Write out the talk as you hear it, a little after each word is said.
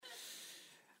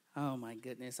Oh, my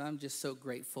goodness. I'm just so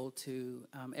grateful to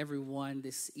everyone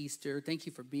this Easter. Thank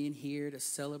you for being here to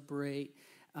celebrate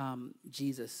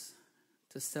Jesus,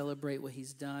 to celebrate what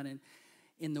he's done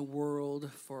in the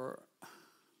world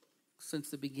since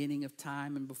the beginning of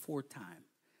time and before time.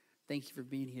 Thank you for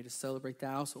being here to celebrate that.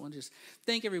 I also want to just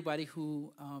thank everybody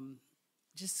who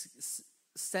just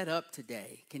set up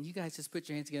today. Can you guys just put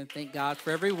your hands together and thank God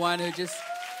for everyone who just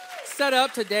set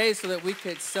up today so that we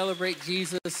could celebrate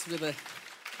Jesus with a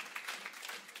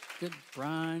good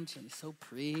brunch and so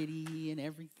pretty and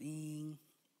everything.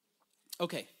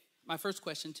 Okay, my first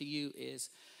question to you is,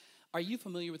 are you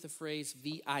familiar with the phrase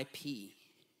V.I.P?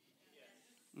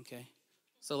 Okay,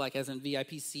 so like as in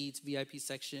VIP seats, VIP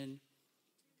section.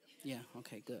 Yeah,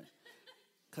 okay, good.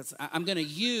 Because I'm going to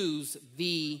use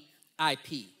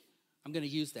V.I.P. I'm going to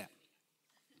use that.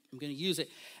 I'm going to use it.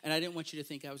 And I didn't want you to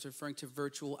think I was referring to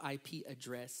virtual IP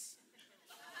address.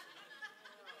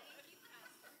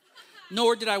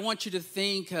 Nor did I want you to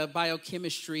think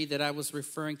biochemistry that I was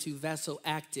referring to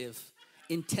vasoactive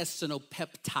intestinal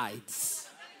peptides.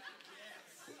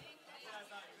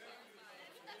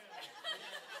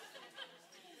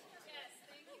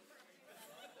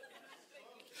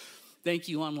 Thank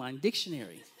you, Online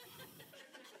Dictionary.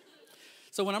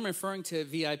 So when I'm referring to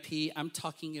VIP, I'm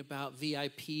talking about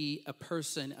VIP, a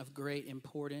person of great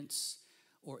importance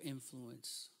or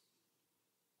influence.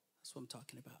 That's what I'm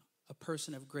talking about. A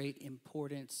person of great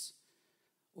importance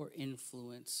or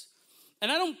influence.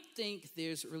 And I don't think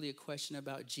there's really a question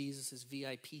about Jesus'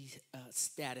 VIP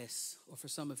status, or for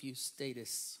some of you,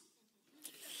 status.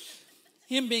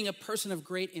 Him being a person of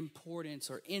great importance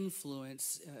or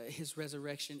influence, his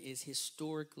resurrection is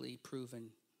historically proven,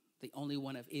 the only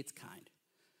one of its kind.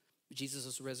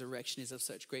 Jesus' resurrection is of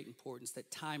such great importance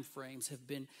that time frames have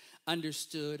been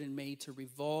understood and made to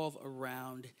revolve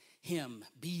around him,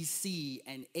 BC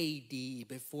and AD,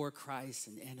 before Christ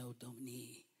and Anno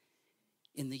Domini,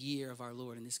 in the year of our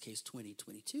Lord, in this case,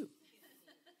 2022.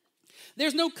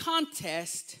 There's no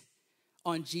contest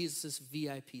on Jesus'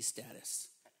 VIP status.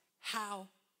 However,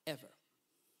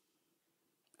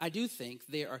 I do think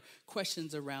there are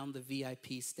questions around the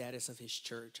VIP status of his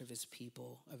church, of his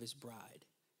people, of his bride.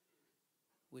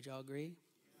 Would y'all agree?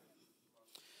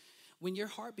 When your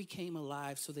heart became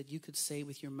alive so that you could say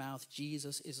with your mouth,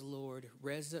 Jesus is Lord,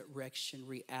 resurrection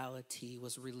reality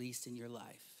was released in your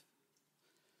life.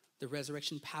 The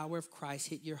resurrection power of Christ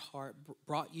hit your heart,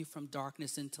 brought you from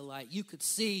darkness into light. You could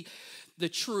see the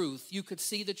truth. You could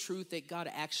see the truth that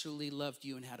God actually loved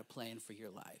you and had a plan for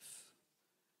your life.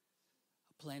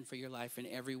 A plan for your life in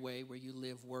every way where you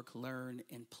live, work, learn,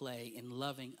 and play, in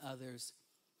loving others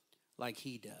like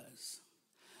he does.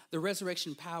 The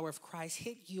resurrection power of Christ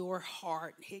hit your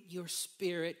heart, hit your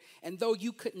spirit. And though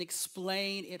you couldn't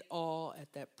explain it all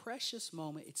at that precious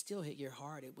moment, it still hit your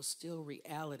heart. It was still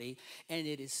reality. And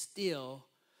it is still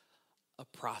a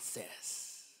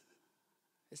process.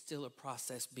 It's still a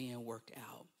process being worked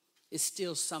out. It's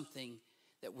still something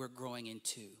that we're growing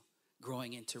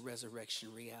into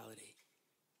resurrection reality.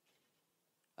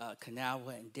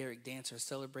 Kanawa and Derek Dance are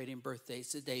celebrating birthdays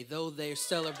today. Though they're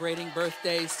celebrating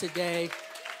birthdays today,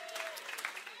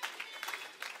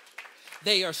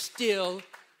 they are still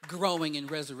growing in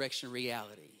resurrection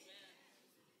reality.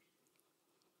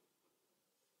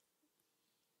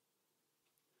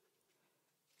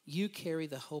 You carry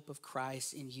the hope of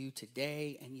Christ in you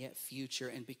today and yet future.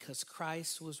 And because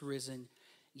Christ was risen,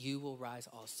 you will rise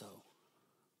also.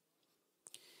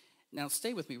 Now,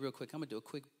 stay with me real quick. I'm going to do a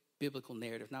quick biblical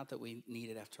narrative. Not that we need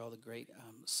it after all the great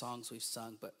songs we've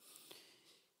sung, but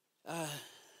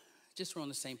just so we're on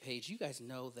the same page. You guys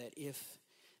know that if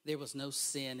there was no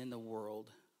sin in the world,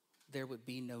 there would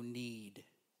be no need.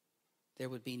 There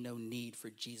would be no need for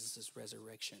Jesus'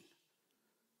 resurrection.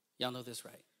 Y'all know this,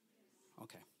 right?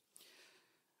 Okay.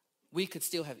 We could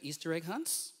still have Easter egg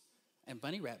hunts and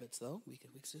bunny rabbits, though. We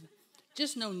could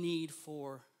just no need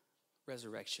for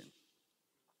resurrection.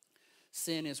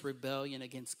 Sin is rebellion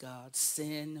against God.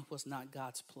 Sin was not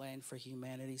God's plan for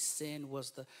humanity. Sin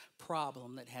was the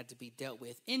problem that had to be dealt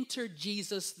with. Enter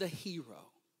Jesus, the hero.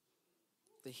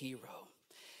 The hero.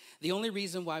 The only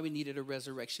reason why we needed a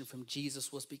resurrection from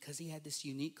Jesus was because he had this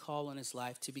unique call on his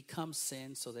life to become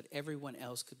sin so that everyone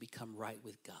else could become right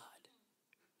with God.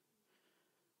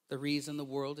 The reason the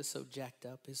world is so jacked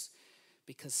up is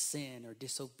because sin or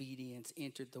disobedience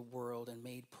entered the world and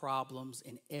made problems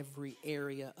in every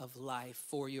area of life,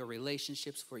 for your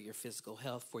relationships, for your physical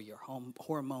health, for your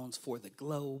hormones, for the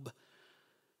globe.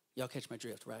 Y'all catch my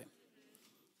drift, right?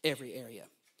 Every area.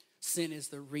 Sin is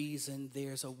the reason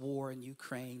there's a war in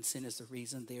Ukraine. Sin is the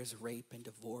reason there's rape and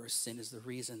divorce. Sin is the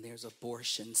reason there's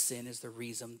abortion. Sin is the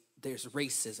reason there's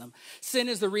racism. Sin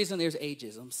is the reason there's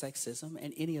ageism, sexism,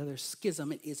 and any other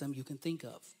schism and ism you can think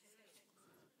of.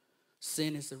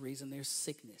 Sin is the reason there's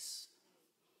sickness.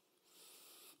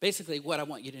 Basically, what I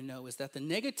want you to know is that the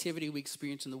negativity we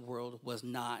experience in the world was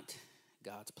not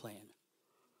God's plan.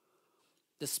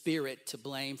 The spirit to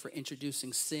blame for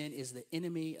introducing sin is the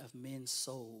enemy of men's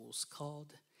souls,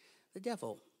 called the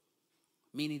devil,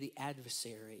 meaning the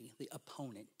adversary, the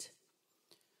opponent.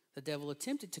 The devil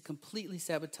attempted to completely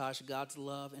sabotage God's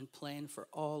love and plan for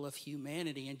all of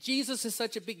humanity. And Jesus is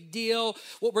such a big deal,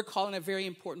 what we're calling a very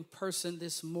important person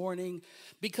this morning,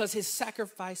 because his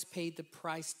sacrifice paid the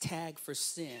price tag for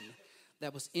sin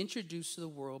that was introduced to the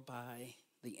world by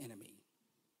the enemy.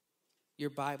 Your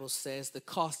Bible says the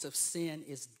cost of sin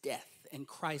is death, and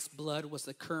Christ's blood was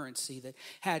the currency that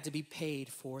had to be paid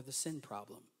for the sin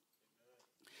problem.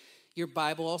 Your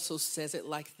Bible also says it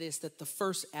like this, that the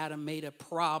first Adam made a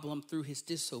problem through his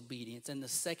disobedience, and the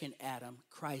second Adam,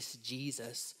 Christ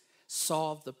Jesus,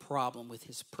 solved the problem with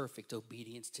his perfect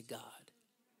obedience to God.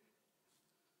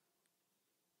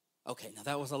 Okay, now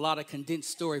that was a lot of condensed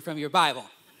story from your Bible.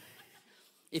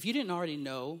 If you didn't already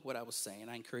know what I was saying,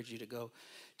 I encourage you to go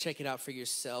check it out for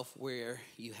yourself where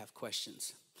you have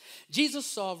questions. Jesus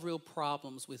solved real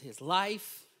problems with his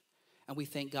life, and we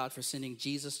thank God for sending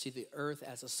Jesus to the earth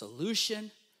as a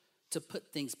solution to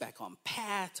put things back on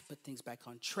path, to put things back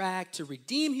on track, to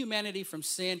redeem humanity from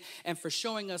sin, and for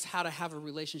showing us how to have a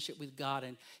relationship with God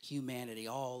and humanity,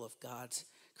 all of God's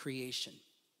creation.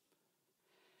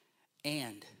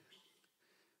 And,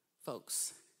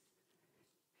 folks,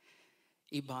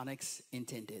 Ebonics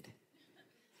intended.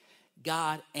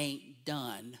 God ain't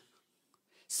done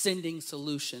sending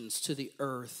solutions to the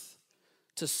earth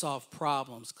to solve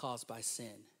problems caused by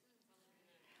sin.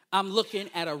 I'm looking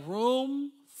at a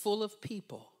room full of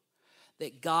people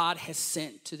that God has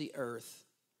sent to the earth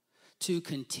to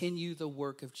continue the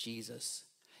work of Jesus,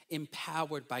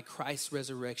 empowered by Christ's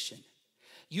resurrection.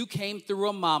 You came through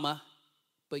a mama,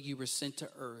 but you were sent to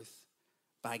earth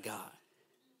by God.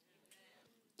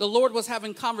 The Lord was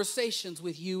having conversations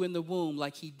with you in the womb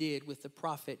like he did with the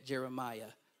prophet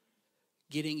Jeremiah,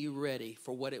 getting you ready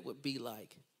for what it would be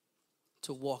like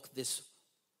to walk this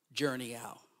journey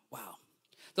out. Wow.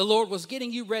 The Lord was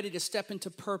getting you ready to step into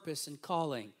purpose and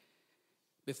calling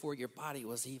before your body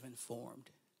was even formed.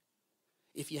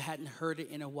 If you hadn't heard it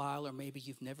in a while, or maybe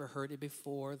you've never heard it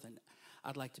before, then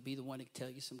I'd like to be the one to tell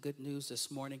you some good news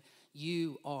this morning.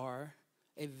 You are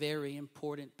a very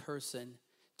important person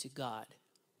to God.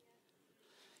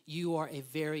 You are a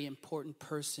very important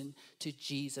person to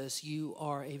Jesus. You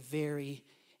are a very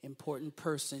important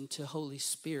person to Holy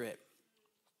Spirit.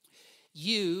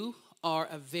 You are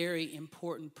a very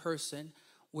important person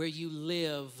where you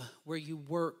live, where you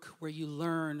work, where you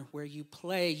learn, where you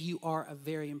play. You are a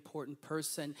very important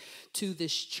person to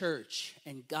this church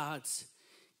and God's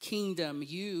kingdom.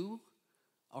 You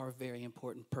are a very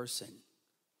important person.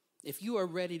 If you are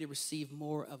ready to receive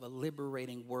more of a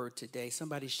liberating word today,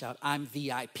 somebody shout, I'm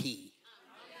V.I.P.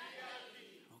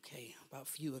 Okay, about a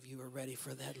few of you are ready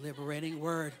for that liberating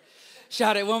word.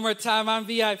 Shout it one more time, I'm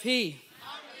V.I.P.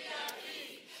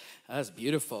 That's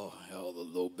beautiful. All the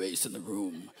low bass in the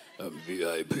room. I'm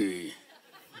V.I.P.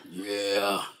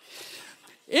 Yeah.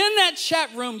 In that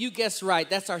chat room, you guessed right.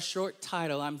 That's our short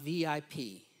title. I'm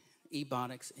V.I.P.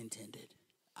 Ebonics intended.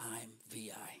 I'm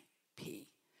V.I.P.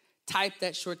 Type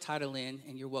that short title in,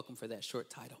 and you're welcome for that short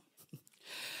title.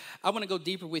 I want to go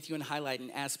deeper with you and highlight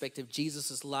an aspect of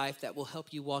Jesus' life that will help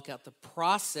you walk out the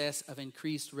process of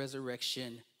increased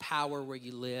resurrection power where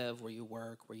you live, where you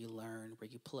work, where you learn, where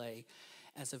you play,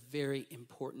 as a very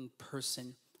important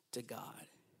person to God.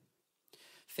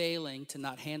 Failing to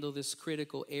not handle this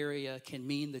critical area can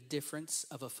mean the difference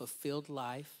of a fulfilled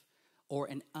life or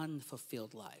an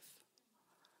unfulfilled life.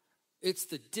 It's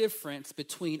the difference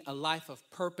between a life of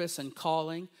purpose and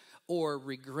calling or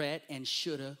regret and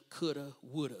shoulda, coulda,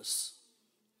 wouldas.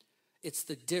 It's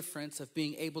the difference of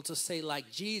being able to say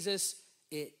like Jesus,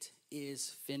 it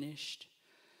is finished,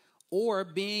 or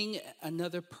being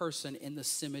another person in the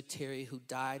cemetery who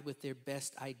died with their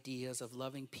best ideas of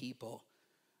loving people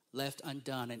left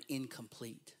undone and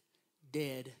incomplete,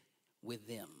 dead with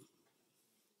them.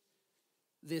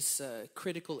 This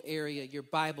critical area your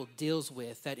Bible deals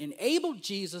with that enabled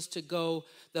Jesus to go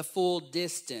the full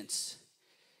distance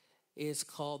is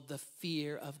called the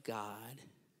fear of God,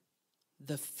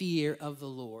 the fear of the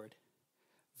Lord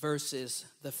versus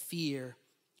the fear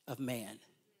of man.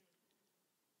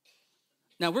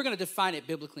 Now, we're going to define it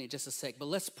biblically in just a sec, but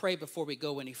let's pray before we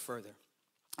go any further.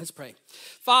 Let's pray.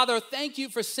 Father, thank you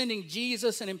for sending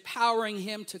Jesus and empowering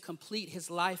him to complete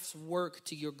his life's work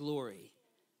to your glory.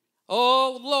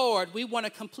 Oh, Lord, we want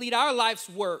to complete our life's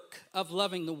work of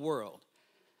loving the world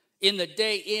in the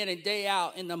day in and day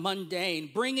out, in the mundane,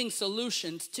 bringing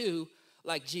solutions to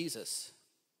like Jesus.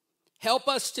 Help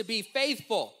us to be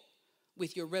faithful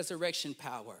with your resurrection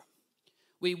power.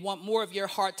 We want more of your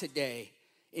heart today.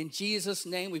 In Jesus'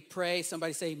 name we pray.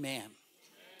 Somebody say amen.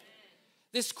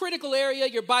 This critical area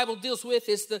your Bible deals with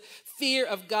is the fear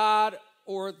of God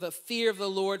or the fear of the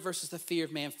Lord versus the fear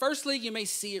of man. Firstly, you may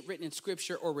see it written in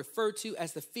Scripture or referred to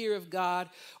as the fear of God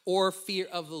or fear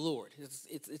of the Lord.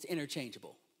 It's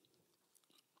interchangeable.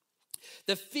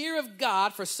 The fear of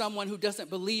God for someone who doesn't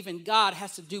believe in God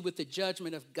has to do with the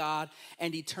judgment of God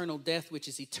and eternal death, which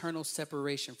is eternal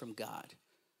separation from God.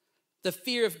 The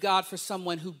fear of God for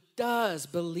someone who does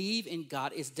believe in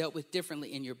God is dealt with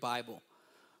differently in your Bible.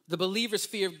 The believer's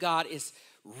fear of God is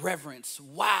reverence.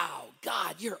 Wow,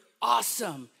 God, you're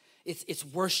awesome. It's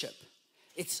worship.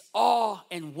 It's awe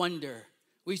and wonder.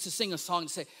 We used to sing a song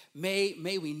and say, may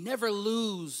we never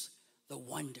lose the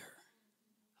wonder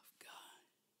of God.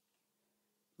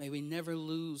 May we never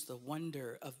lose the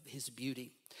wonder of his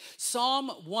beauty. Psalm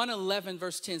 111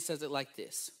 verse 10 says it like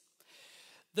this.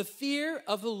 The fear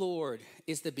of the Lord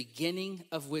is the beginning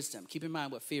of wisdom. Keep in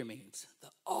mind what fear means. The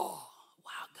awe.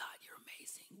 Wow, God, you're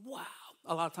amazing. Wow.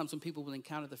 A lot of times when people will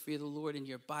encounter the fear of the Lord in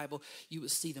your Bible, you will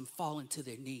see them fall into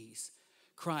their knees,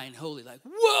 crying holy, like,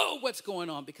 whoa, what's going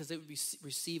on? Because they would be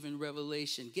receiving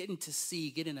revelation,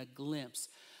 getting a glimpse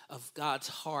of God's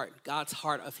heart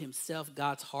of himself,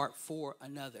 God's heart for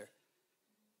another.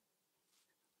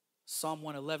 Psalm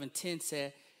 111:10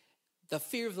 said, the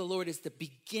fear of the Lord is the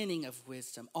beginning of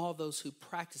wisdom. All those who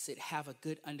practice it have a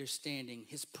good understanding.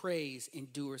 His praise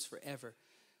endures forever.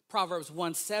 Proverbs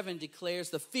 1:7 declares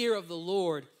the fear of the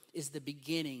Lord is the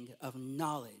beginning of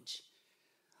knowledge.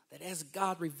 That as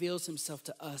God reveals himself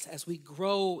to us, as we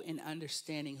grow in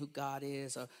understanding who God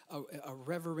is, a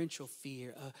reverential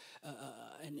fear,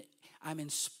 and I'm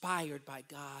inspired by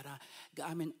God,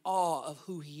 I'm in awe of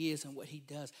who he is and what he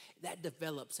does, that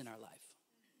develops in our life.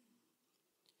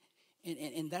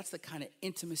 And that's the kind of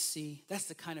intimacy, that's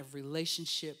the kind of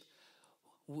relationship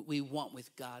we want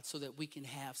with God so that we can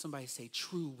have, somebody say,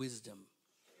 true wisdom.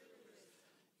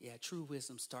 Yeah, true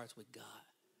wisdom starts with God.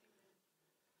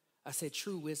 I said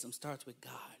true wisdom starts with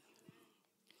God.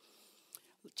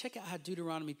 Check out how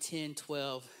Deuteronomy 10,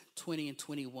 12, 20, and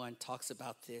 21 talks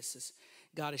about this as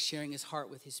God is sharing his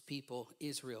heart with his people,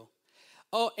 Israel.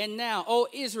 Oh, and now, oh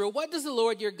Israel, what does the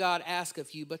Lord your God ask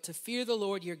of you but to fear the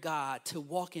Lord your God, to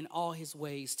walk in all his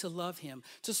ways, to love him,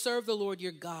 to serve the Lord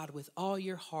your God with all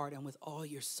your heart and with all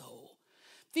your soul.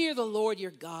 Fear the Lord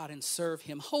your God and serve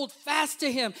him. Hold fast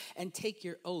to him and take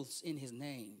your oaths in his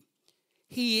name.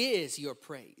 He is your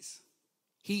praise.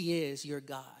 He is your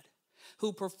God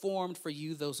who performed for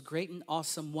you those great and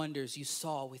awesome wonders you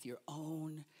saw with your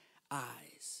own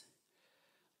eyes.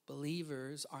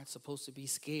 Believers aren't supposed to be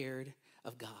scared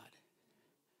of God.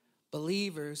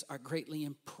 Believers are greatly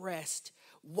impressed,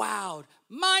 wowed,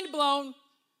 mind blown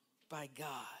by God.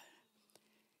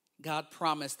 God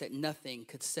promised that nothing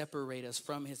could separate us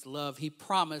from his love. He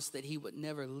promised that he would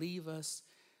never leave us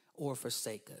or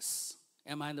forsake us.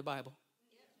 Am I in the Bible?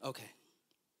 Okay.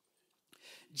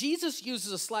 Jesus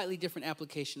uses a slightly different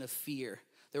application of fear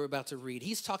that we're about to read.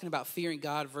 He's talking about fearing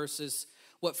God versus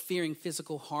what fearing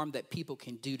physical harm that people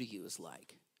can do to you is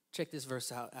like. Check this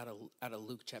verse out of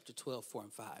Luke chapter 12, 4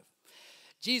 and 5.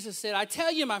 Jesus said, I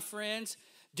tell you, my friends,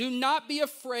 do not be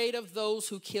afraid of those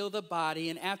who kill the body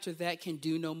and after that can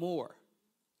do no more.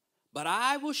 But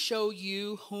I will show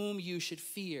you whom you should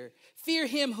fear. Fear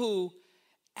him who,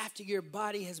 after your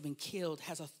body has been killed,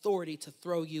 has authority to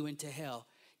throw you into hell.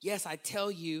 Yes, I tell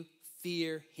you,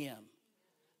 fear him.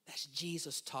 That's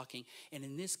Jesus talking. And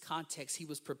in this context, he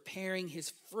was preparing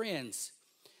his friends,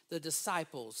 the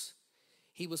disciples.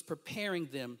 He was preparing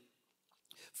them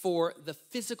for the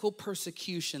physical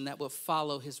persecution that would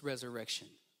follow his resurrection.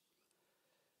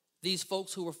 These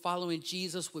folks who were following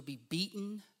Jesus would be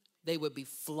beaten. They would be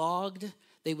flogged.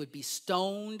 They would be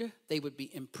stoned. They would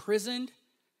be imprisoned.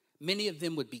 Many of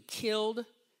them would be killed.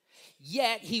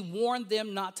 Yet he warned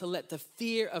them not to let the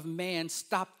fear of man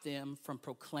stop them from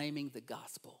proclaiming the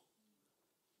gospel.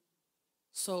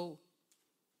 So,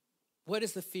 what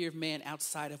is the fear of man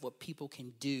outside of what people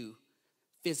can do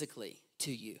physically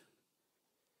to you?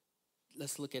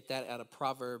 Let's look at that out of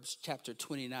Proverbs chapter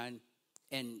 29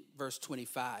 and verse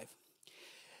 25.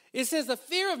 It says, the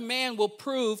fear of man will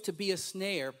prove to be a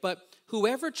snare, but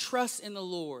whoever trusts in the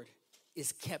Lord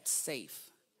is kept safe.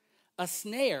 A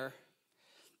snare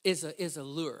is a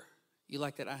lure. You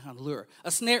like that? Lure.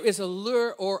 A snare is a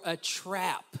lure or a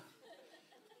trap.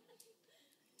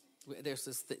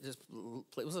 There's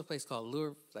what's a place called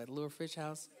Lure Fish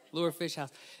House? Lure Fish House.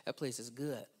 That place is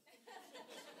good.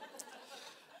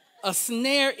 A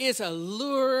snare is a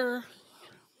lure.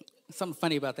 Something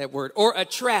funny about that word. Or a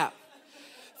trap.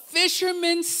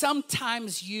 Fishermen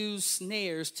sometimes use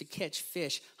snares to catch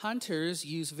fish. Hunters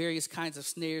use various kinds of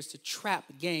snares to trap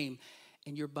game.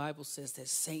 And your Bible says that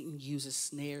Satan uses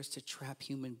snares to trap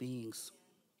human beings.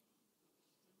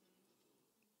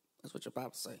 That's what your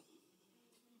Bible says.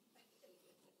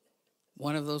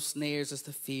 One of those snares is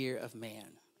the fear of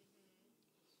man.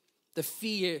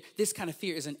 This kind of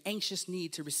fear is an anxious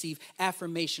need to receive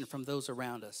affirmation from those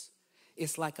around us.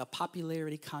 It's like a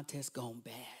popularity contest gone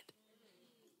bad.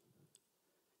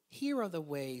 Here are the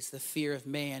ways the fear of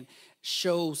man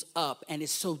shows up and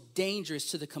is so dangerous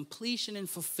to the completion and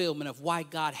fulfillment of why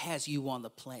God has you on the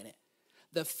planet.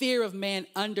 The fear of man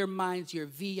undermines your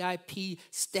VIP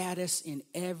status in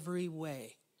every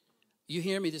way. You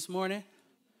hear me this morning?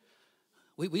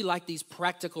 We like these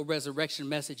practical resurrection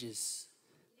messages.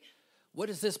 What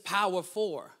is this power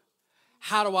for?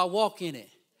 How do I walk in it?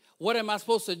 What am I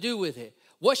supposed to do with it?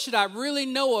 What should I really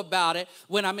know about it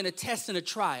when I'm in a test and a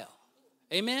trial?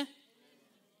 Amen?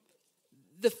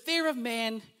 The fear of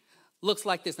man looks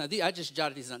like this. Now, I just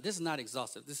jotted these down. This is not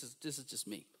exhaustive. This is just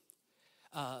me.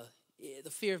 The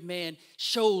fear of man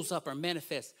shows up or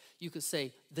manifests. You could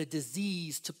say the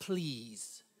disease to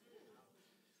please.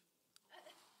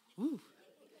 Ooh.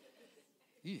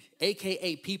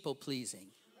 AKA people pleasing.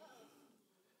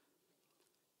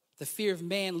 The fear of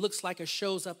man looks like or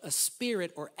shows up a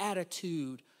spirit or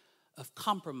attitude of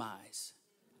compromise.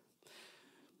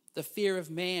 The fear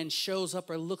of man shows up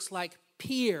or looks like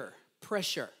peer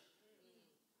pressure.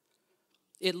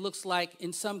 It looks like,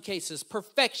 in some cases,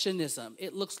 perfectionism.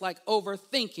 It looks like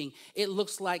overthinking. It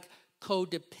looks like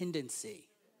codependency.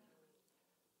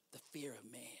 The fear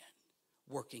of man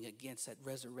working against that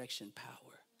resurrection power.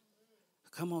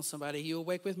 Come on, somebody. You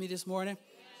awake with me this morning?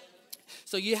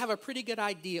 So you have a pretty good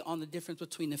idea on the difference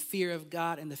between the fear of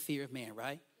God and the fear of man,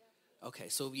 right? Okay,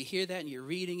 so if you hear that and you're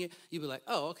reading it, you'll be like,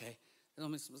 oh, okay.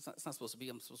 It's not supposed to be,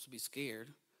 I'm supposed to be scared.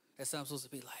 That's not I'm supposed to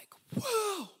be like,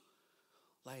 whoa.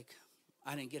 Like,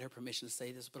 I didn't get her permission to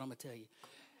say this, but I'm going to tell you.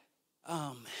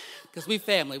 Because we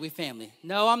family.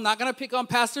 No, I'm not going to pick on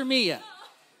Pastor Mia.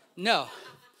 No.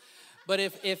 But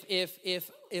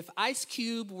if Ice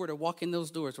Cube were to walk in those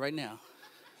doors right now,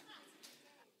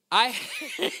 I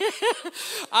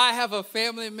have a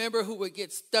family member who would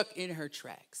get stuck in her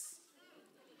tracks.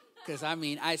 Because,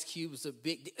 Ice Cube is a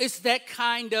big deal. It's that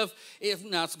kind of, if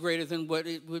not it's greater than what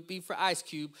it would be for Ice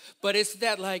Cube, but it's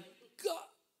that like,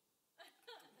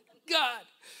 God.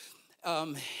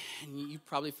 And you're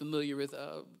probably familiar with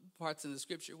parts in the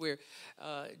scripture where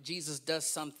Jesus does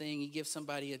something. He gives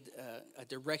somebody a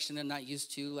direction they're not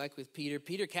used to, like with Peter.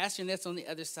 Peter, cast your nets on the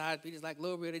other side. Peter's like,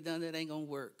 Lord, we already done that. Ain't going to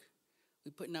work.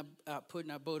 We putting our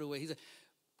boat away. He's like,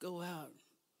 go out,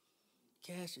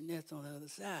 cast your nets on the other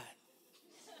side.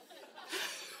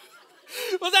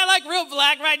 Was that like real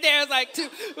black right there? It's like,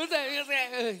 was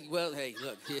that? Well, hey,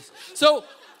 look. Yes. So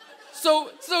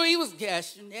he was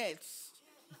casting nets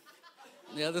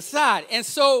on the other side, and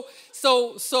so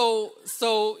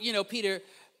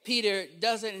Peter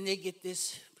does it, and they get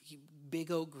this big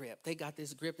old grip. They got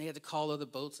this grip. They had to call other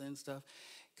boats and stuff.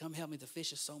 Come help me. The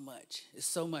fish is so much. It's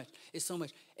so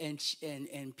much.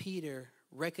 And Peter,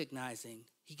 recognizing,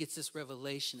 he gets this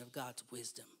revelation of God's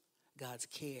wisdom, God's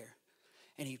care.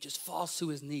 And he just falls to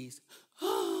his knees.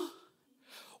 Oh,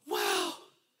 wow.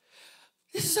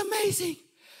 This is amazing.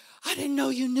 I didn't know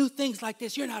you knew things like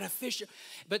this. You're not a fisher.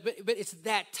 But it's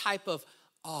that type of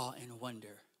awe and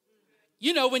wonder.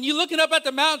 You know, when you're looking up at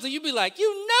the mountains and you be like,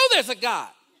 you know there's a God.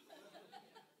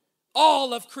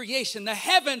 All of creation, the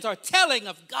heavens are telling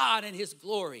of God and his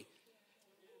glory.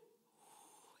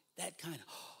 That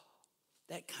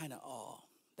kind of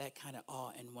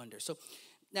awe and wonder. So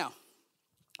now,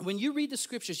 when you read the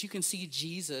scriptures, you can see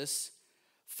Jesus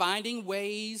finding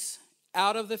ways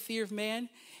out of the fear of man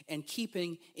and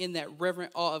keeping in that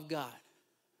reverent awe of God.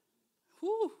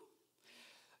 Whew.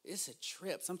 It's a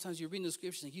trip. Sometimes you're reading the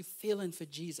scriptures and you're feeling for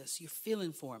Jesus. You're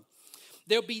feeling for him.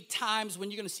 There'll be times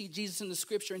when you're going to see Jesus in the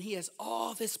scripture and he has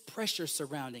all this pressure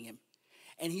surrounding him.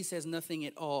 And he says nothing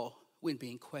at all when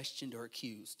being questioned or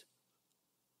accused.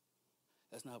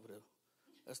 That's not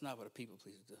what a people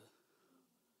pleaser does.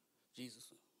 Jesus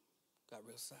got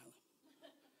real silent.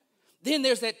 Then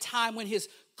there's that time when his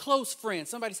close friend,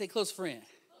 somebody say close friend.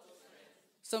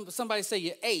 Somebody say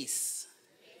your ace.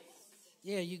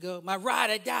 Yeah, you go. My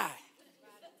ride or die.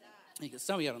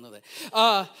 Some of y'all don't know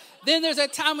that. Then there's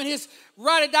that time when his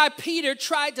ride or die Peter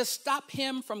tried to stop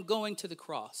him from going to the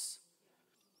cross.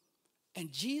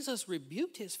 And Jesus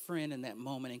rebuked his friend in that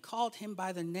moment and called him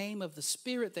by the name of the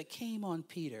spirit that came on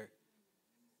Peter.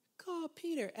 Called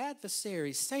Peter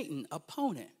adversary, Satan,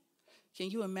 opponent. Can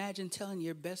you imagine telling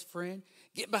your best friend,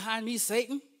 get behind me,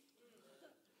 Satan?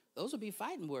 Those would be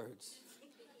fighting words.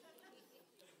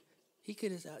 He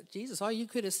could have, Jesus, all you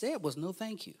could have said was no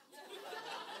thank you.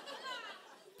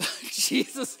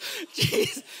 Jesus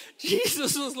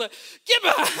was like, get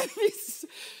behind me.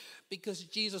 Because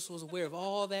Jesus was aware of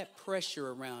all that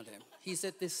pressure around him. He's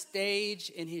at this stage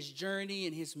in his journey,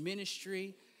 in his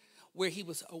ministry, where he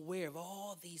was aware of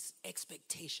all these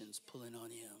expectations pulling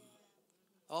on him.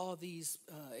 All these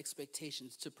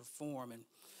expectations to perform. And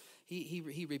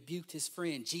he rebuked his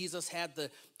friend. Jesus had the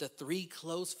 3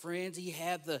 close friends. He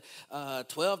had the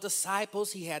 12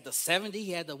 disciples. He had the 70.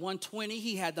 He had the 120.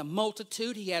 He had the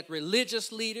multitude. He had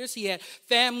religious leaders. He had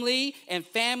family and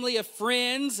family of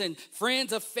friends and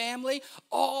friends of family,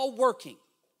 all working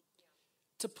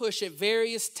to push at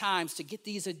various times to get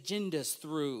these agendas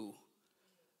through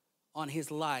on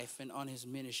his life and on his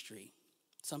ministry.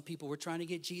 Some people were trying to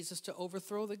get Jesus to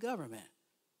overthrow the government,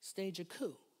 stage a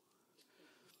coup.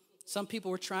 Some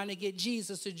people were trying to get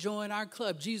Jesus to join our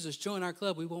club. Jesus, join our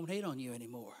club. We won't hate on you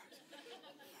anymore.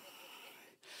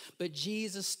 But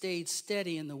Jesus stayed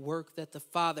steady in the work that the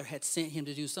Father had sent him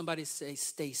to do. Somebody say,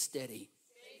 stay steady.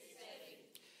 Stay steady.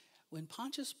 When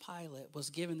Pontius Pilate was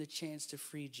given the chance to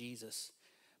free Jesus,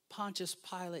 Pontius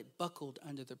Pilate buckled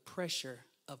under the pressure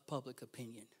of public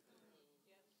opinion.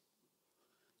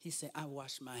 He said, I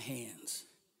washed my hands.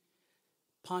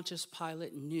 Pontius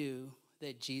Pilate knew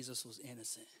that Jesus was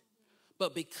innocent.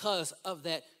 But because of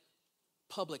that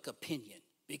public opinion,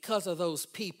 because of those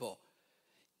people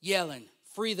yelling,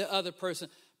 free the other person,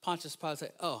 Pontius Pilate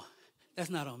said, oh,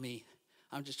 that's not on me.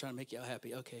 I'm just trying to make y'all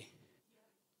happy. Okay.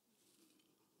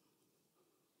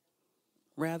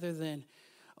 Rather than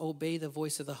obey the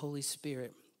voice of the Holy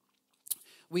Spirit,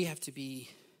 we have to be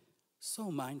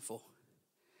so mindful.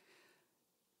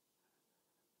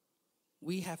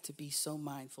 We have to be so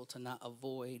mindful to not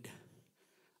avoid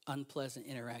unpleasant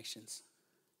interactions.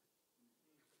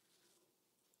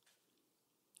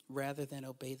 Rather than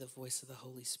obey the voice of the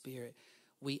Holy Spirit,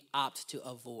 we opt to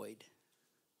avoid.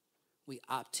 We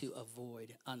opt to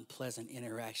avoid unpleasant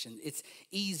interaction. It's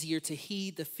easier to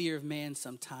heed the fear of man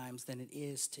sometimes than it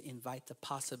is to invite the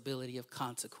possibility of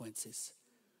consequences.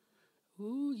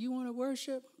 Ooh, you want to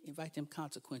worship? Invite them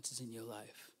consequences in your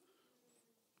life.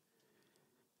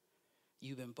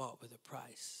 You've been bought with a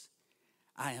price.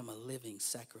 I am a living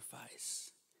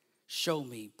sacrifice. Show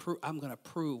me. I'm going to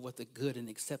prove what the good and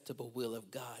acceptable will of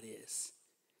God is.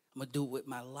 I'm going to do it with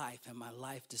my life and my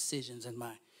life decisions and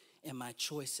my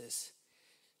choices.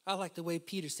 I like the way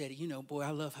Peter said it. You know, boy,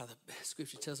 I love how the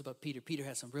scripture tells about Peter. Peter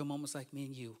has some real moments like me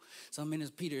and you. Some minutes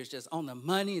Peter is just on the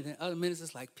money, and then other minutes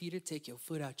it's like, Peter, take your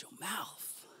foot out your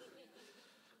mouth.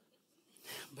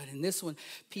 But in this one,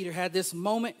 Peter had this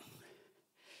moment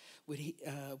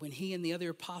when he and the other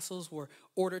apostles were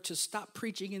ordered to stop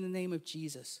preaching in the name of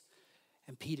Jesus.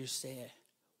 And Peter said,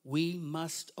 we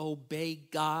must obey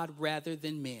God rather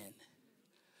than men.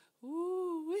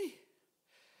 Ooh-wee.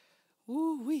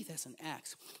 Ooh-wee, that's an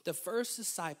Acts. The first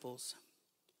disciples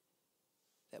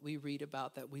that we read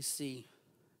about, that we see,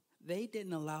 they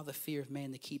didn't allow the fear of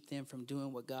man to keep them from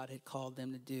doing what God had called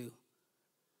them to do.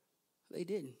 They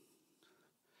didn't.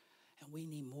 And we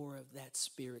need more of that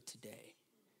spirit today.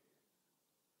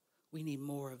 We need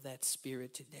more of that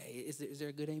spirit today. Is there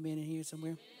a good amen in here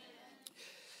somewhere?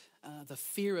 The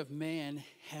fear of man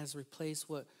has replaced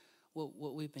what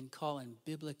we've been calling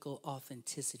biblical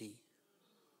authenticity.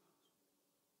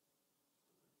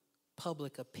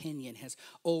 Public opinion has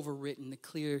overwritten the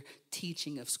clear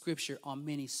teaching of Scripture on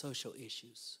many social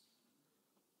issues.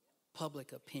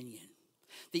 Public opinion.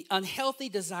 The unhealthy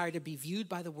desire to be viewed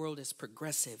by the world as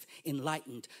progressive,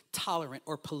 enlightened, tolerant,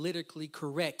 or politically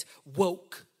correct,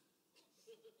 woke,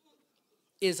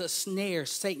 is a snare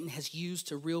Satan has used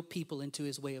to reel people into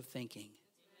his way of thinking.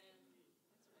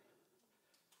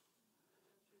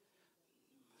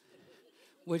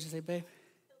 What'd you say, babe?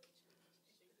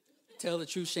 Tell the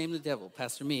truth, shame the devil.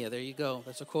 Pastor Mia, there you go.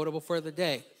 That's a quotable for the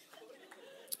day.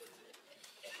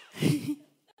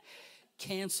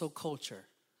 Cancel culture.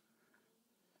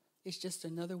 It's just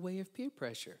another way of peer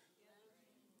pressure.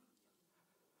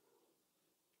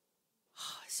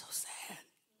 Oh, it's so sad.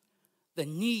 The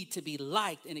need to be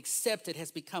liked and accepted has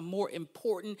become more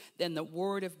important than the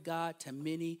word of God to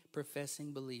many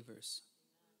professing believers.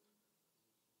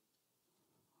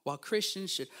 While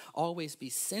Christians should always be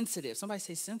sensitive, somebody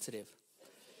say sensitive.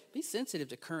 Be sensitive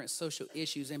to current social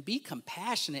issues and be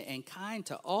compassionate and kind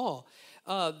to all.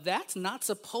 That's not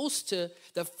supposed to,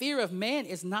 the fear of man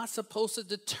is not supposed to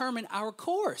determine our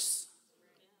course.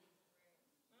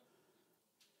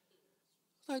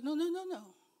 Like, no.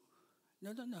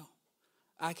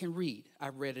 I can read. I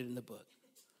read it in the book.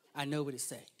 I know what it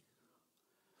say.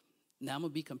 Now I'm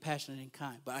going to be compassionate and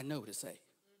kind, but I know what it say.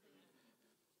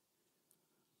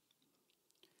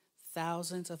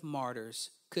 Thousands of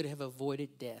martyrs could have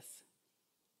avoided death.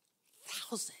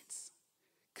 Thousands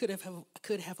could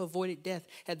have avoided death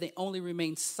had they only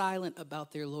remained silent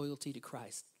about their loyalty to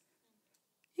Christ.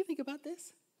 You think about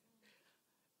this?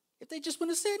 If they just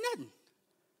wouldn't have said nothing.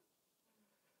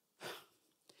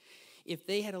 If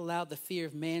they had allowed the fear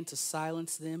of man to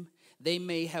silence them, they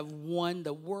may have won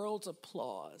the world's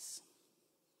applause,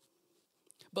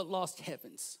 but lost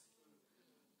heaven's.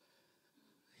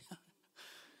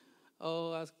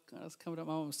 Oh, I was coming up,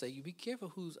 my mom and say, you be careful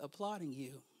who's applauding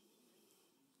you.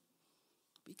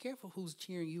 Be careful who's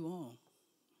cheering you on.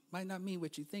 Might not mean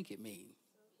what you think it means.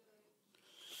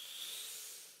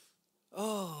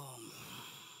 Oh.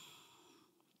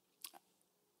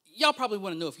 Y'all probably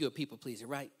want to know if you're a people pleaser,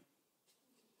 right?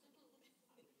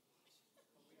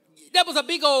 That was a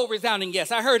big old resounding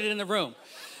yes. I heard it in the room.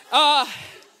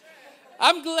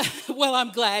 I'm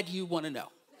glad you want to know.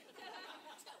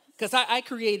 Because I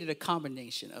created a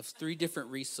combination of 3 different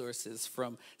resources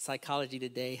from Psychology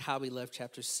Today, How We Love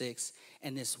Chapter 6,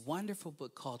 and this wonderful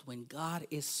book called When God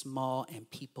is Small and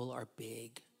People Are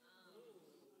Big.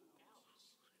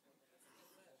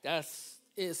 It's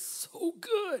so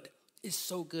good. It's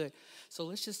so good. So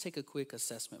let's just take a quick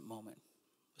assessment moment.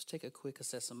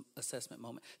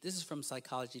 This is from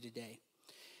Psychology Today.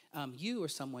 You or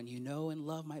someone you know and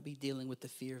love might be dealing with the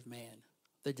fear of man,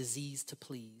 the disease to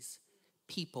please,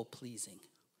 people pleasing.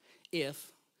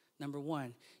 If, number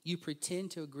 1, you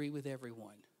pretend to agree with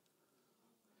everyone.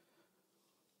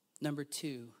 Number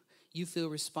 2, you feel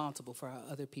responsible for how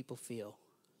other people feel.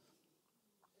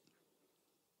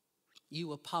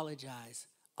 You apologize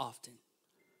often.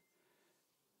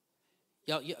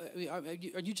 Y'all, are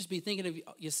you just be thinking of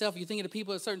yourself? Are you thinking of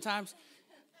people at certain times?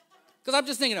 Because I'm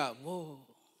just thinking of, whoa.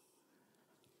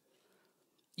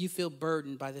 You feel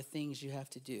burdened by the things you have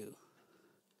to do.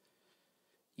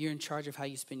 You're in charge of how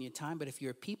you spend your time, but if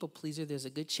you're a people pleaser, there's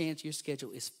a good chance your schedule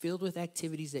is filled with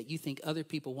activities that you think other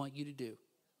people want you to do.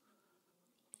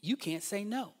 You can't say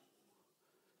no.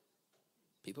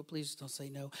 People pleasers don't say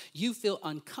no. You feel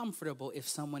uncomfortable if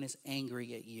someone is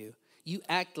angry at you. You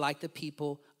act like the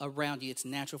people around you. It's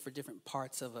natural for different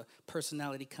parts of a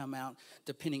personality come out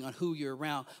depending on who you're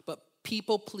around. But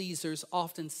people pleasers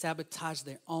often sabotage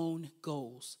their own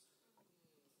goals.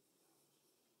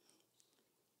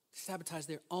 Sabotage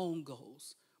their own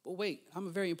goals. But wait, I'm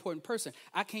a very important person.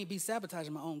 I can't be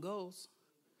sabotaging my own goals.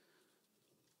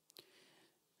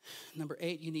 Number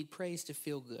 8, you need praise to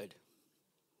feel good.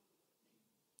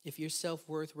 If your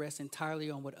self-worth rests entirely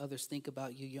on what others think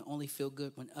about you, you only feel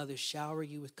good when others shower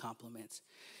you with compliments.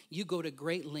 You go to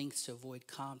great lengths to avoid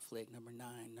conflict, number 9.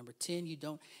 Number 10, you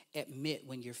don't admit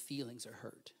when your feelings are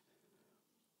hurt.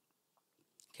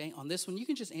 Okay, on this one, you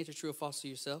can just answer true or false to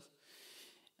yourself.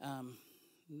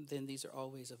 Then these are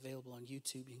always available on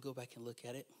YouTube. You can go back and look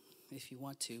at it if you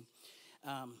want to.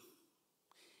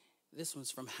 This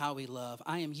one's from How We Love.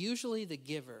 I am usually the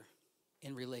giver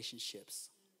in relationships.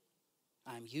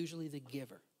 I'm usually the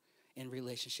giver in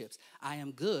relationships. I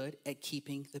am good at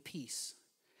keeping the peace.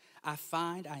 I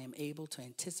find I am able to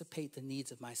anticipate the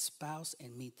needs of my spouse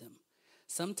and meet them.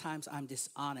 Sometimes I'm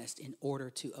dishonest in order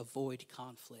to avoid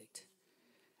conflict.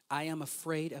 I am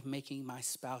afraid of making my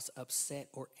spouse upset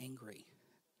or angry.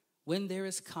 When there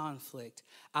is conflict,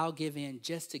 I'll give in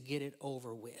just to get it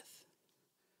over with.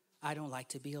 I don't like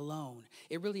to be alone.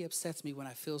 It really upsets me when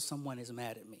I feel someone is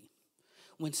mad at me.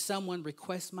 When someone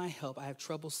requests my help, I have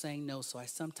trouble saying no, so I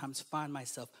sometimes find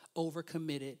myself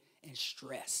overcommitted and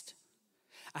stressed.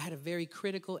 I had a very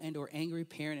critical and or angry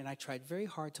parent, and I tried very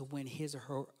hard to win his or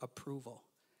her approval.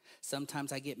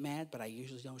 Sometimes I get mad, but I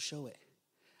usually don't show it.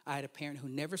 I had a parent who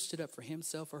never stood up for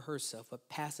himself or herself, but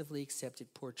passively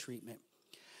accepted poor treatment.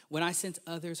 When I sense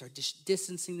others are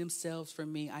distancing themselves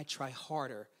from me, I try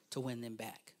harder to win them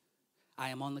back. I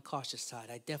am on the cautious side.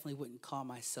 I definitely wouldn't call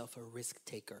myself a risk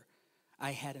taker.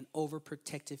 I had an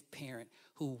overprotective parent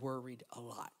who worried a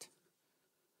lot.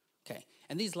 Okay,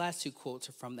 and these last 2 quotes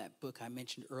are from that book I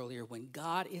mentioned earlier, When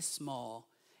God is Small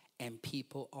and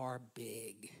People Are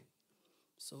Big.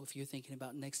 So if you're thinking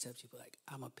about next steps, you'll be like,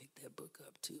 I'm going to pick that book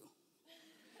up too.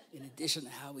 In addition to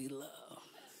How We Love,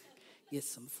 get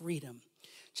some freedom.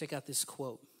 Check out this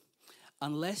quote.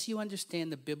 Unless you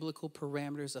understand the biblical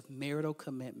parameters of marital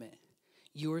commitment,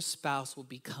 your spouse will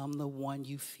become the one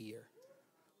you fear.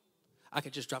 I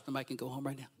could just drop the mic and go home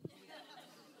right now.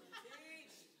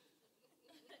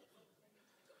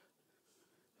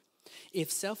 If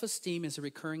self-esteem is a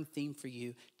recurring theme for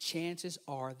you, chances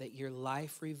are that your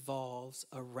life revolves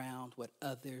around what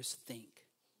others think.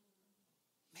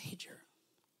 Major.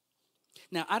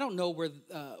 Now, I don't know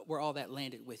where all that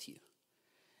landed with you.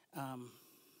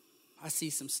 I see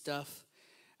some stuff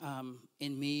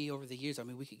in me over the years. I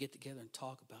mean, we could get together and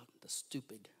talk about the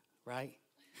stupid, right?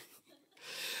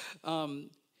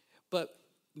 But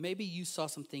maybe you saw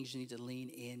some things you need to lean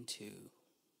into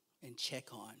and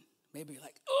check on. Maybe you're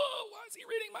like, oh, why is he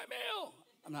reading my mail?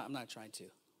 I'm not trying to.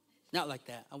 Not like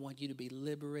that. I want you to be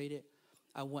liberated.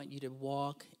 I want you to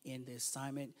walk in the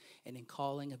assignment and in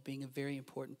calling of being a very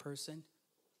important person.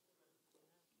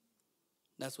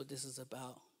 That's what this is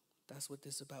about. That's what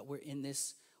this is about. We're in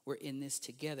this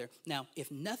together. Now,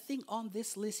 if nothing on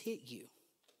this list hit you,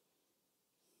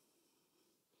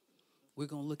 we're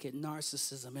going to look at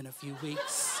narcissism in a few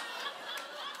weeks.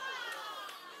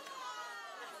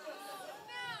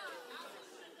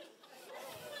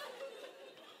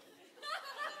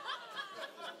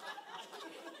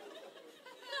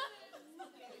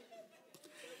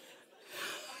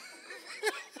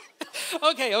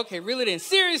 Okay, reel it in.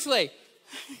 Seriously.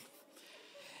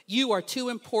 You are too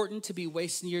important to be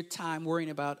wasting your time worrying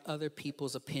about other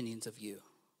people's opinions of you.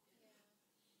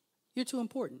 You're too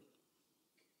important.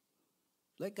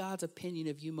 Let God's opinion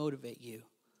of you motivate you.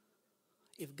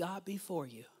 If God be for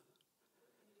you,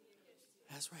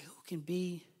 that's right.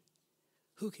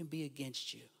 Who can be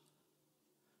against you?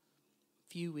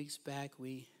 A few weeks back,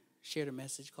 we shared a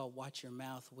message called Watch Your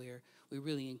Mouth, where we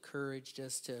really encouraged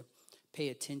us to pay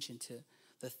attention to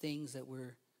the things that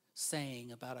we're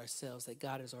saying about ourselves that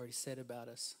God has already said about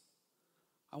us.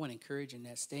 I want to encourage you in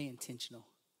that. Stay intentional.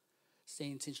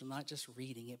 Stay intentional, not just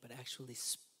reading it, but actually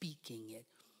speaking it.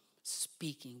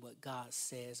 Speaking what God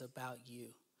says about you.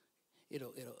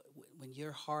 It'll when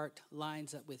your heart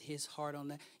lines up with his heart on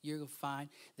that, you're going to find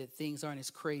that things aren't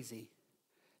as crazy.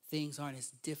 Things aren't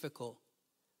as difficult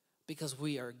because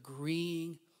we are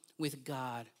agreeing with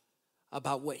God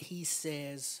about what he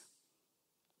says.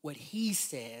 What he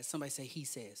says, somebody say he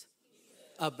says,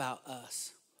 about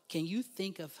us. Can you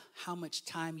think of how much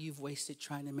time you've wasted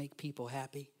trying to make people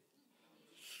happy?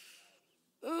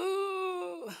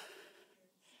 Ooh.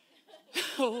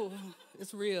 Oh,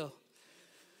 it's real.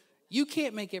 You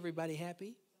can't make everybody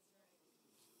happy.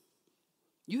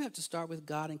 You have to start with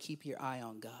God and keep your eye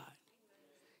on God.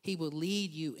 He will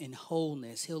lead you in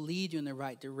wholeness. He'll lead you in the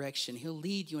right direction. He'll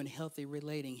lead you in healthy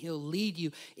relating. He'll lead you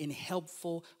in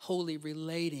helpful, holy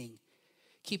relating.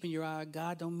 Keeping your eye on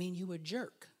God don't mean you a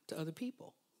jerk to other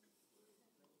people.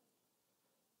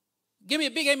 Give me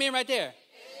a big amen right there.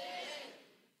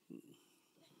 Amen.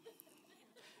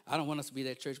 I don't want us to be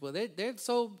that church. Well,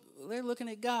 they're looking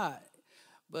at God,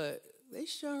 but they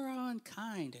sure are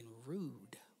unkind and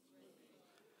rude.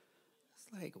 It's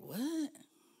like, what?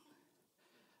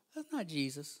 That's not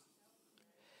Jesus.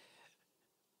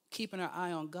 Keeping our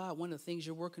eye on God, one of the things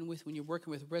you're working with when you're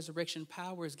working with resurrection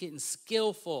power is getting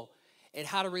skillful at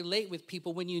how to relate with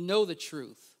people when you know the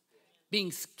truth.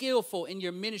 Being skillful in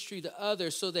your ministry to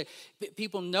others so that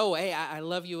people know, hey, I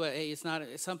love you. Hey,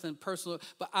 it's something personal,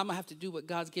 but I'm going to have to do what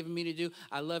God's given me to do.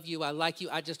 I love you. I like you.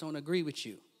 I just don't agree with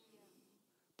you.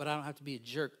 But I don't have to be a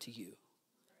jerk to you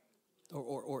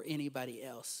or anybody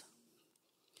else.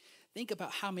 Think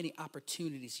about how many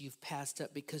opportunities you've passed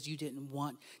up because you didn't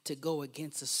want to go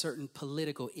against a certain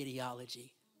political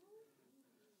ideology.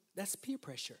 That's peer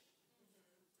pressure.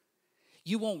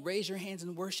 You won't raise your hands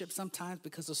in worship sometimes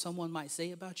because of someone might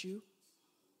say about you.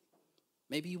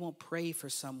 Maybe you won't pray for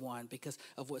someone because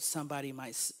of what someone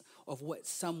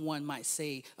might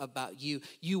say about you.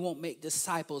 You won't make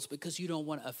disciples because you don't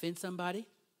want to offend somebody.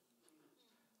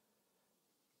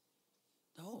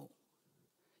 No.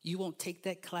 You won't take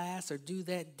that class or do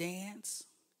that dance.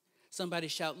 Somebody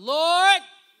shout, Lord,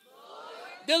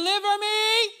 deliver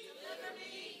me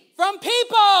from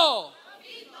people.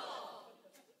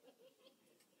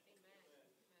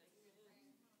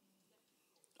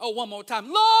 Oh, one more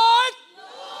time. Lord,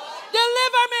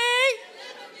 deliver me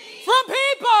from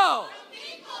people.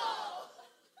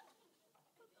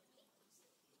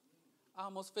 I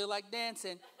almost feel like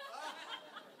dancing.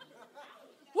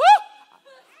 Woo!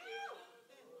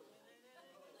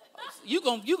 You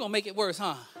gonna make it worse,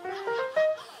 huh?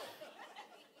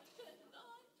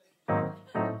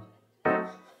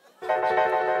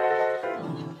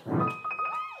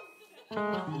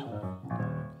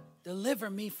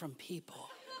 Deliver me from people.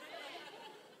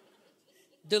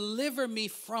 Deliver me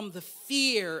from the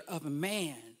fear of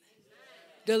man.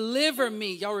 Deliver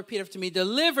me. Y'all repeat after me.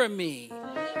 Deliver me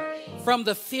from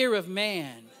the fear of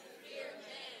man.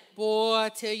 Boy, I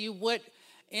tell you what,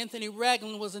 Anthony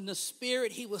Ragland was in the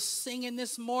spirit. He was singing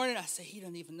this morning. I said, he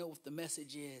doesn't even know what the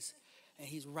message is. And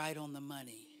he's right on the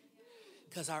money.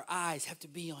 Because our eyes have to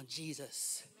be on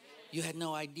Jesus. You had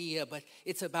no idea, but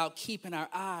it's about keeping our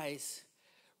eyes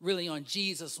really on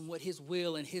Jesus and what his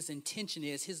will and his intention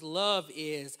is, his love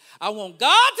is. I want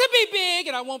God to be big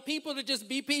and I want people to just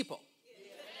be people.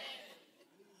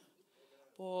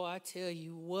 Boy, I tell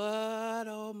you what,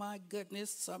 oh my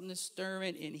goodness, something is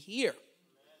stirring in here.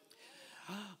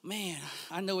 Man,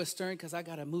 I know it's stirring because I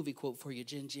got a movie quote for you,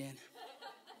 Jen.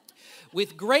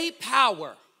 With great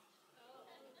power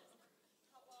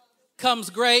comes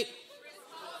great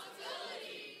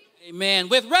responsibility. Amen.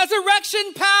 With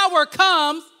resurrection power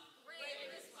comes great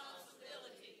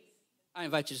responsibility. I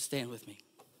invite you to stand with me.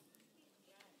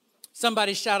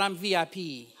 Somebody shout, I'm VIP. I'm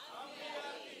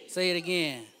VIP. Say it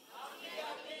again.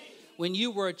 When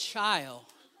you were a child,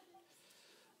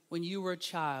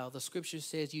 the scripture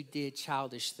says you did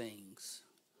childish things.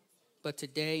 But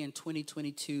today in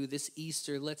 2022, this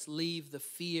Easter, let's leave the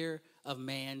fear of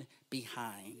man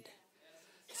behind.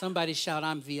 Somebody shout,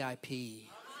 I'm VIP. I'm VIP.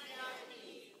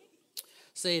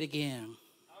 Say it again.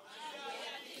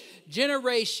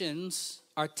 Generations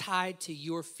are tied to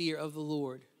your fear of the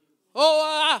Lord.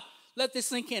 Let this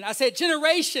sink in. I said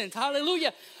generations,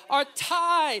 hallelujah, are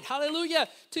tied, hallelujah,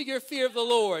 to your fear of the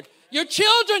Lord. Your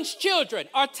children's children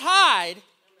are tied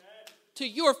to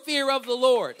your fear of the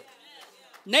Lord.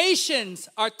 Nations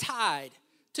are tied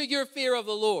to your fear of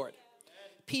the Lord.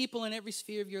 People in every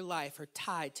sphere of your life are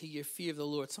tied to your fear of the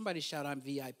Lord. Somebody shout, I'm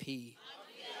VIP. I'm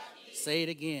VIP. Say it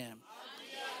again.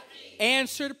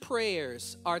 Answered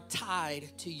prayers are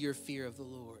tied to your fear of the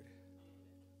Lord.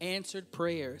 Answered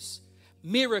prayers.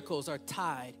 Miracles are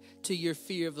tied to your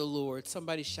fear of the Lord.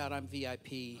 Somebody shout, I'm VIP. I'm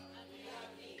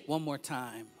VIP. One more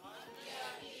time.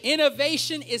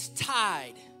 Innovation is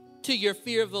tied to your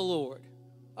fear of the Lord.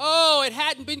 Oh, it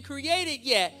hadn't been created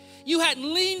yet. You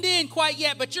hadn't leaned in quite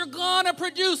yet, but you're going to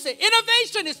produce it.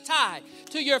 Innovation is tied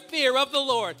to your fear of the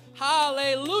Lord.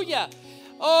 Hallelujah.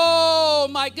 Oh,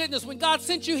 my goodness. When God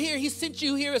sent you here, he sent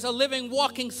you here as a living,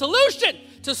 walking solution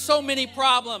to so many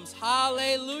problems.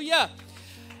 Hallelujah.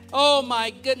 Oh,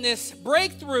 my goodness.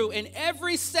 Breakthrough in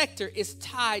every sector is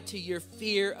tied to your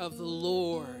fear of the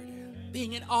Lord.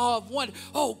 Being in awe of wonder.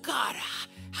 Oh, God,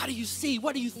 how do you see?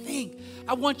 What do you think?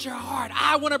 I want your heart.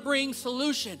 I want to bring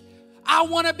solution. I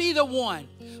want to be the one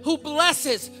who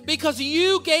blesses because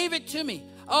you gave it to me.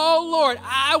 Oh, Lord,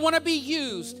 I want to be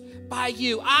used by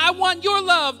you. I want your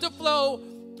love to flow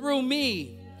through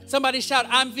me. Somebody shout,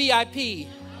 I'm VIP.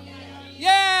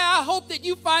 Yeah, I hope that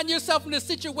you find yourself in a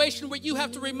situation where you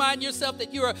have to remind yourself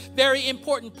that you're a very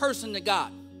important person to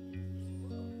God.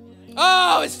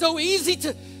 Oh, it's so easy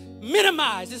to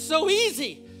minimize. It's so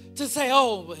easy to say,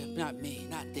 oh, not me,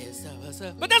 not this.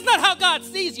 But that's not how God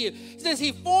sees you. He says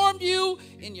he formed you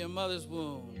in your mother's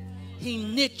womb. He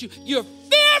knit you. You're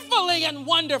fearfully and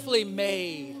wonderfully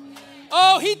made.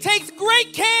 Oh, he takes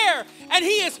great care, and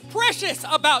he is precious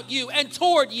about you and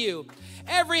toward you.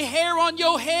 Every hair on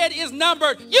your head is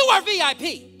numbered. You are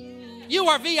VIP. You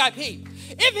are VIP.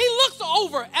 If he looks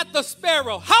over at the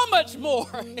sparrow, how much more?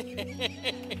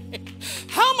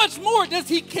 How much more does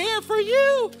he care for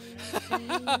you?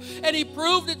 And he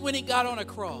proved it when he got on a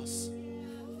cross.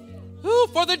 Ooh,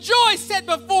 for the joy set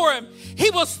before him.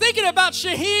 He was thinking about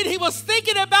Shahid. He was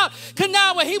thinking about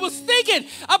Kanawa. He was thinking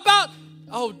about,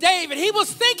 David. He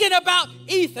was thinking about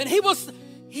Ethan.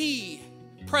 He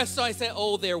pressed on and said,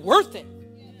 oh, they're worth it.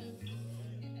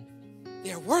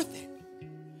 They're worth it.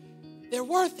 They're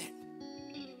worth it.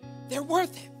 They're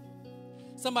worth it.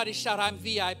 Somebody shout, I'm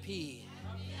VIP.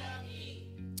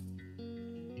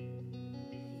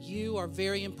 You are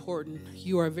very important.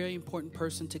 You are a very important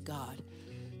person to God,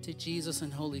 to Jesus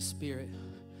and Holy Spirit.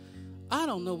 I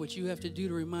don't know what you have to do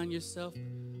to remind yourself,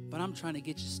 but I'm trying to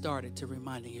get you started to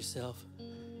reminding yourself.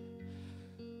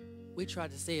 We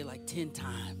tried to say it like 10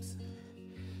 times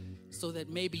so that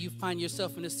maybe you find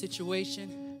yourself in a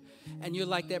situation and you're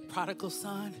like that prodigal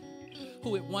son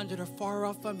who had wandered afar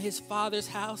off from his father's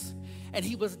house, and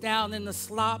he was down in the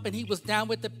slop, and he was down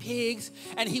with the pigs,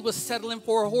 and he was settling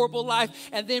for a horrible life.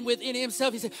 And then within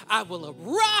himself, he said, I will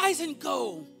arise and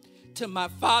go to my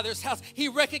father's house. He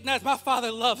recognized my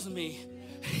father loves me.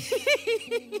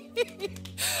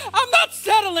 I'm not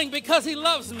settling because he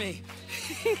loves me.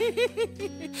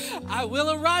 I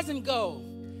will arise and go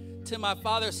to my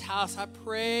father's house. I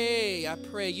pray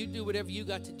you do whatever you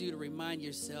got to do to remind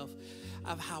yourself.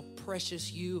 of how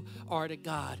precious you are to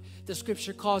God. The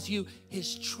scripture calls you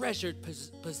his treasured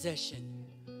possession.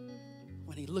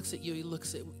 When he looks at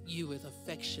you with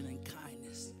affection and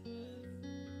kindness.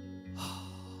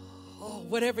 Oh,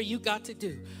 whatever you got to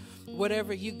do,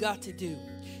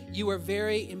 you are a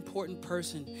very important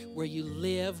person where you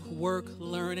live, work,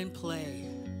 learn, and play.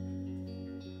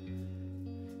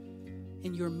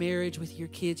 In your marriage with your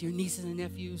kids, your nieces and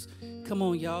nephews. Come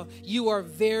on, y'all. You are a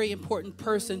very important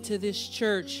person to this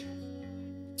church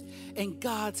and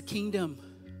God's kingdom.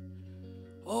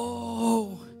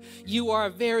 Oh, you are a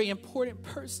very important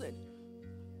person.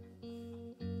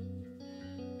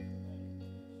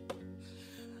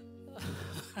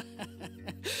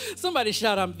 Somebody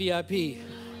shout, I'm VIP.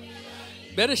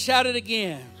 Better shout it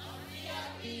again.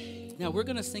 Now, we're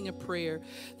going to sing a prayer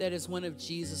that is one of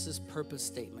Jesus' purpose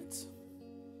statements.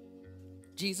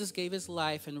 Jesus gave his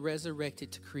life and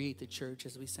resurrected to create the church,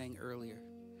 as we sang earlier.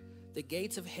 The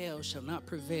gates of hell shall not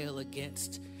prevail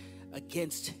against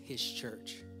his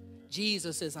church.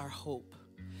 Jesus is our hope.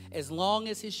 As long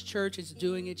as his church is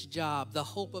doing its job, the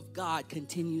hope of God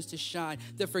continues to shine.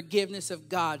 The forgiveness of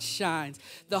God shines.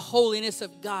 The holiness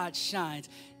of God shines.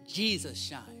 Jesus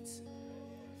shines.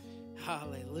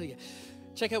 Hallelujah.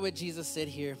 Check out what Jesus said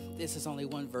here. This is only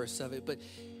one verse of it, but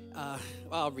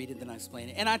I'll read it, then I'll explain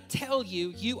it. And I tell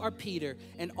you, you are Peter,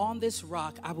 and on this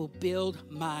rock I will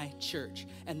build my church,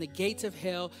 and the gates of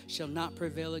hell shall not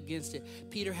prevail against it.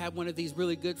 Peter had one of these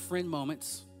really good friend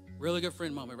moments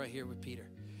right here with Peter.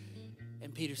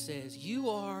 And Peter says,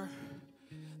 you are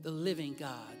the living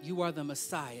God. You are the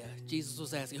Messiah. Jesus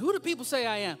was asking, who do people say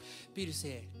I am? Peter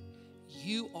said,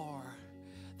 you are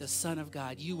the Son of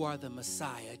God. You are the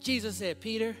Messiah. Jesus said,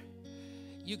 Peter,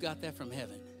 you got that from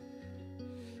heaven.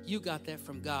 You got that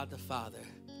from God the Father.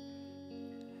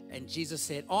 And Jesus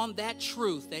said, on that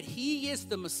truth, that he is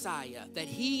the Messiah, that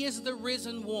he is the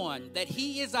risen one, that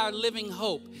he is our living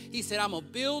hope, he said, I'm going to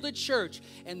build a church,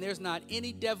 and there's not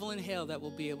any devil in hell that will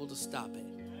be able to stop it.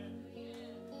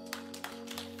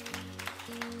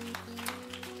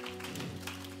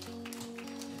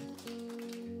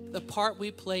 The part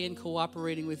we play in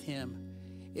cooperating with him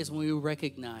is when we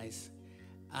recognize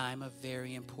I'm a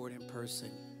very important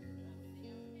person.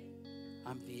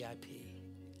 I'm VIP.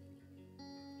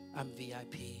 I'm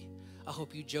VIP. I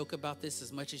hope you joke about this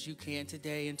as much as you can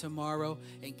today and tomorrow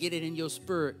and get it in your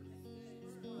spirit.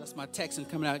 That's my Texan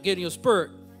coming out. Get in your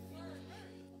spirit.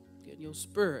 Get in your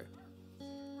spirit.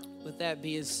 With that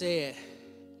being said,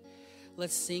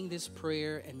 let's sing this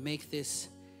prayer and make this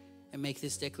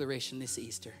declaration this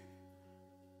Easter.